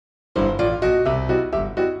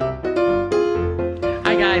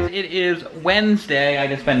it is Wednesday. I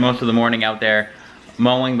just spent most of the morning out there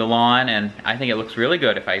mowing the lawn, and I think it looks really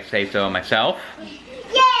good if I say so myself.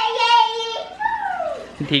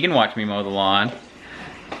 Teagan watched me mow the lawn.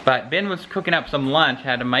 But Ben was cooking up some lunch,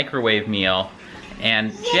 had a microwave meal,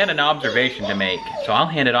 and she had an observation to make, so I'll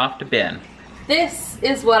hand it off to Ben. This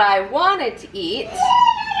is what I wanted to eat.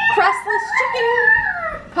 Crustless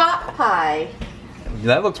chicken pot pie.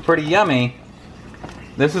 That looks pretty yummy.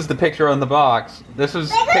 This is the picture on the box. This is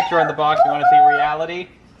the picture on the box. You want to see reality?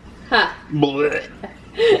 Huh. Blech.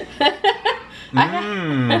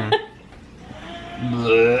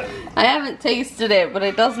 I haven't tasted it, but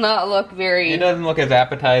it does not look very... It doesn't look as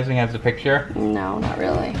appetizing as the picture. No, not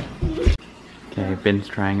really. Okay, Ben's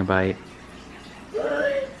trying a bite.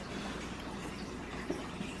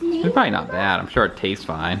 It's probably not bad. I'm sure it tastes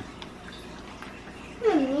fine.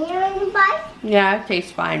 Yeah, it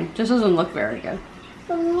tastes fine. Just doesn't look very good.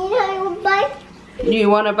 You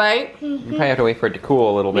want a bite? You probably have to wait for it to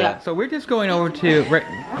cool a little bit. Yeah. So we're just going over to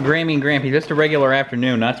Grammy and Grampy, just a regular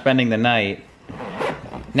afternoon, not spending the night.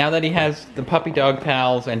 Now that he has the puppy dog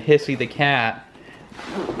pals and Hissy the cat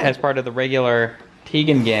as part of the regular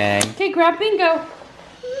Teagan gang. Okay, grab Bingo.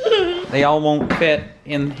 They all won't fit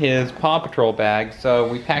in his Paw Patrol bag, so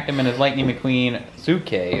we packed him in his Lightning McQueen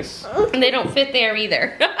suitcase. And they don't fit there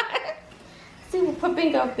either. See, we'll put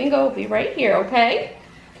Bingo. Bingo will be right here, okay?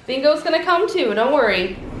 Bingo's gonna come too, don't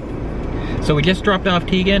worry. So we just dropped off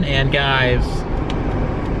Teagan, and guys,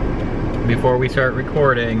 before we start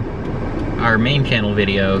recording our main channel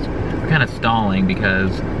videos, we're kind of stalling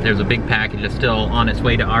because there's a big package that's still on its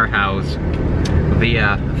way to our house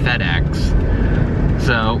via FedEx.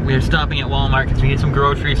 So we're stopping at Walmart because we need some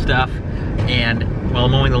grocery stuff, and while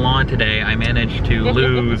mowing the lawn today, I managed to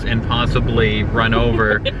lose and possibly run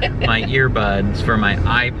over my earbuds for my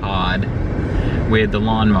iPod with the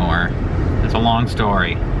lawnmower. It's a long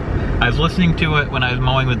story. I was listening to it when I was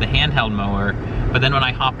mowing with the handheld mower, but then when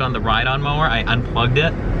I hopped on the ride-on mower, I unplugged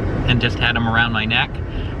it and just had them around my neck.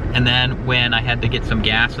 And then when I had to get some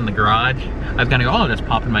gas in the garage, I was gonna go, oh, just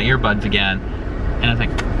pop in my earbuds again. And I was like,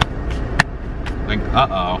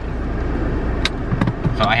 uh-oh.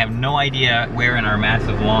 So I have no idea where in our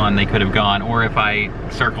massive lawn they could have gone, or if I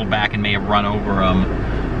circled back and may have run over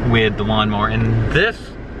them with the lawnmower. And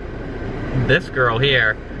this girl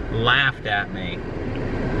here laughed at me.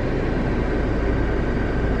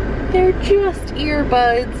 They're just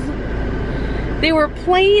earbuds. They were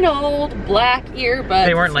plain old black earbuds.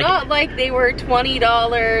 They weren't it's not like they were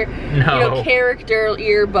 $20 you know, character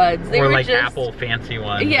earbuds. They were like just, Apple fancy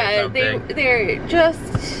ones. Yeah, they're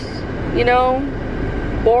just, you know,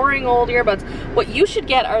 boring old earbuds. What you should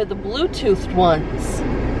get are the Bluetoothed ones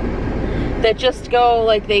that just go,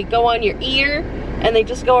 like, they go on your ear and they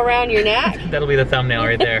just go around your neck. That'll be the thumbnail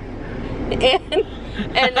right there.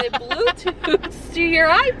 and the Bluetooth to your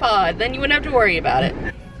iPod. Then you wouldn't have to worry about it.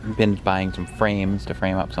 Been buying some frames to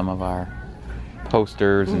frame up some of our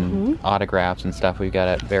posters and autographs and stuff we've got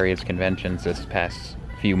at various conventions this past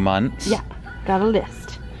few months. Yeah, got a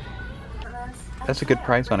list. That's a good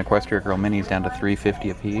price on Equestria Girl Minis, down to $3.50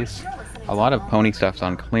 a piece. A lot of pony stuff's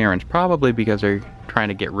on clearance, probably because they're trying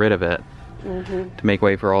to get rid of it to make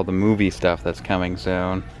way for all the movie stuff that's coming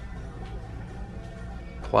soon.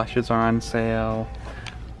 Plushes are on sale.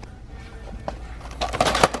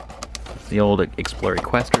 The old Explore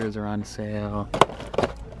Equestras are on sale.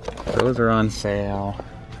 Those are on sale.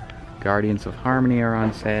 Guardians of Harmony are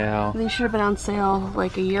on sale. They should have been on sale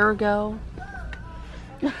like a year ago.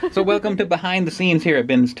 So welcome to behind the scenes here at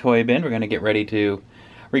Ben's Toy Bin. We're going to get ready to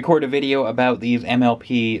record a video about these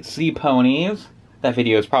MLP Sea Ponies. That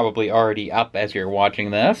video is probably already up as you're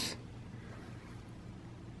watching this.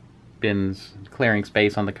 Ben's clearing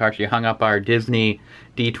space on the car. She hung up our Disney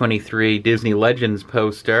D23 Disney Legends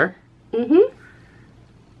poster.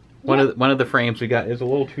 One of the frames we got is a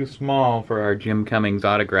little too small for our Jim Cummings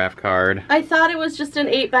autograph card. I thought it was just an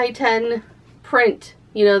 8x10 print,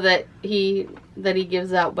 you know, that he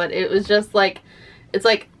gives out, but it was just like, it's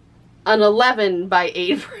like an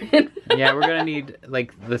 11x8 print. Yeah, we're gonna need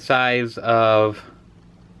like the size of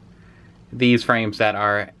these frames that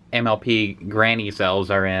our MLP granny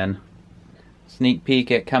cells are in. Sneak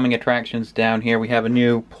peek at coming attractions down here. We have a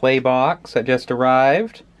new play box that just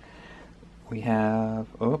arrived. We have,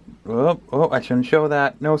 I shouldn't show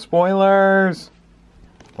that. No spoilers.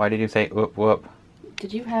 Why did you say whoop?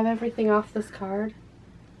 Did you have everything off this card?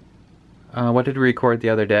 What did we record the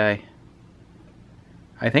other day?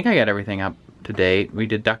 I think I got everything up to date. We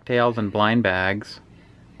did DuckTales and Blind Bags.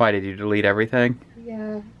 Why, did you delete everything?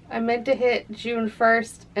 Yeah, I meant to hit June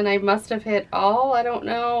 1st and I must have hit all, I don't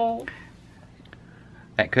know.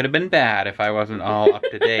 That could have been bad if I wasn't all up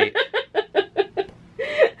to date.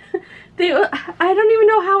 I don't even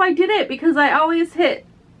know how I did it because I always hit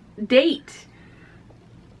date.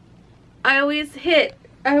 I always hit,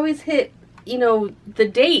 you know, the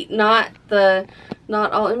date, not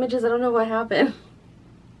all images. I don't know what happened.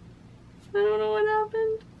 I don't know what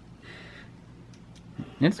happened.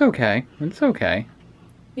 It's okay. It's okay.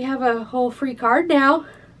 We have a whole free card now.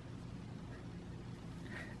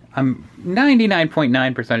 I'm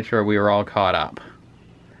 99.9% sure we were all caught up.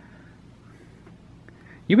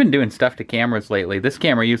 You've been doing stuff to cameras lately. This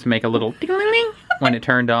camera used to make a little ding-a-ling when it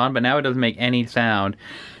turned on, but now it doesn't make any sound.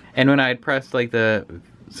 And when I'd press like the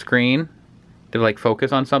screen to like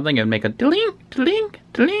focus on something, it would make a ding, ding,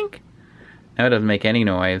 ding. Now it doesn't make any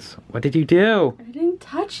noise. What did you do? I didn't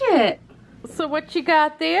touch it. So what you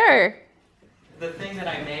got there? The thing that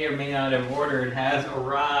I may or may not have ordered has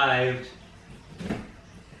arrived.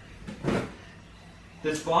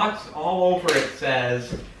 This box all over it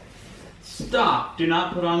says, "Stop, do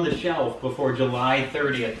not put on the shelf before July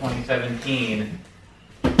 30th, 2017.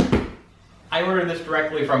 I ordered this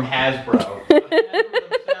directly from Hasbro. Hasbro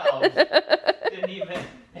themselves didn't even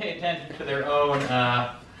pay attention to their own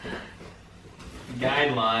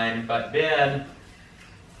guideline, but then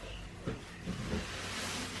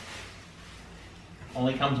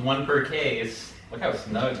only comes one per case. Look how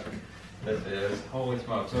snug this is. Holy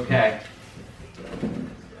smokes. Okay.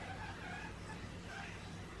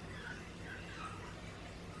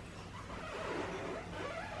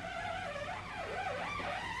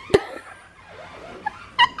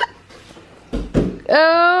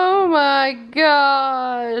 Oh my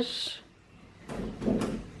gosh.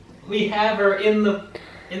 We have her in the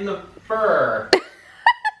fur.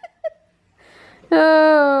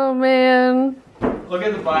 Oh man. Look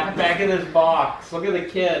at the back of this box. Look at the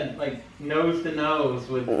kid, like nose to nose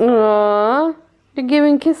with. Aww. They're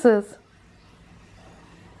giving kisses.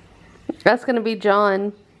 That's gonna be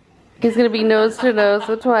John. He's gonna be nose to nose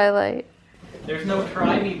with Twilight. There's no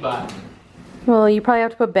try me button. Well, you probably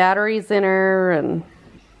have to put batteries in her and...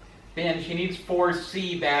 Ben, she needs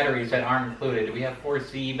 4C batteries that aren't included. Do we have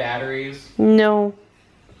 4C batteries? No.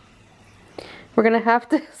 We're gonna have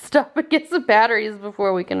to stop and get some batteries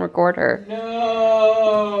before we can record her.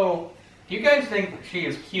 No! Do you guys think she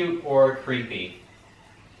is cute or creepy?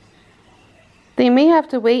 They may have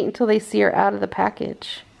to wait until they see her out of the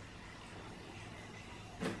package.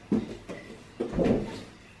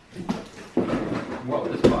 Whoa,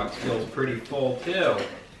 this box feels pretty full too.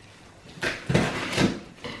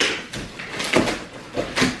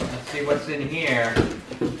 Let's see what's in here.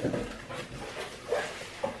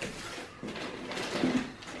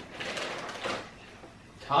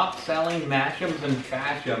 Top selling mashems and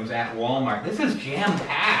fashems at Walmart. This is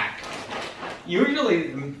jam-packed.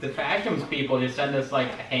 Usually the fashems people just send us like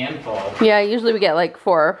a handful. Yeah, usually we get like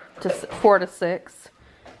four to six.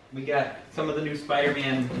 We got some of the new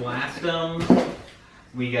Spider-Man Blastums.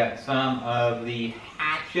 We got some of the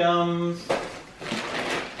Hatchums.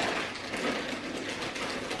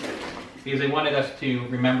 Because they wanted us to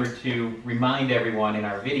remember to remind everyone in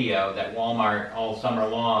our video that Walmart all summer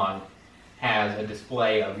long has a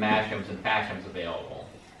display of Mashems and Fashems available.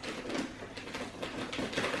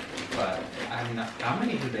 But I'm not, how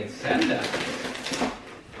many did they send us?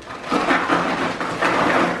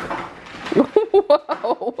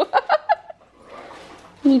 Whoa!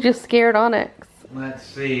 You just scared Onyx. Let's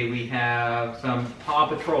see, we have some Paw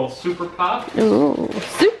Patrol Super Pups. Ooh,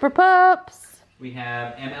 Super Pups! We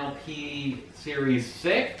have MLP Series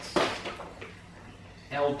 6,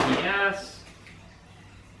 LPS,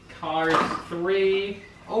 Cars 3,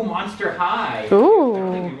 oh, Monster High. Ooh. I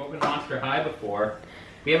don't think we've opened Monster High before.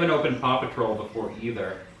 We haven't opened Paw Patrol before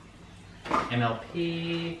either.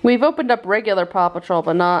 MLP. We've opened up regular Paw Patrol,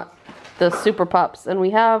 but not the Super Pups, and we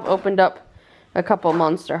have opened up a couple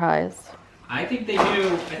Monster Highs. I think they do.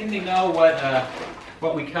 I think they know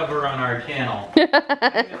what we cover on our channel.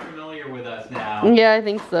 They're familiar with us now. Yeah, I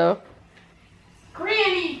think so.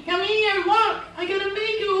 Granny, come here, look! I got a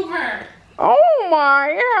makeover! Oh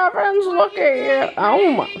my heavens, look at you.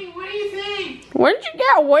 Oh my. What do you think? When did you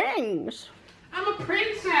get wings? I'm a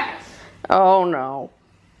princess! Oh no.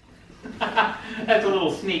 That's a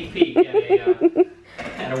little sneak peek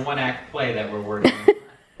at a one-act play that we're working.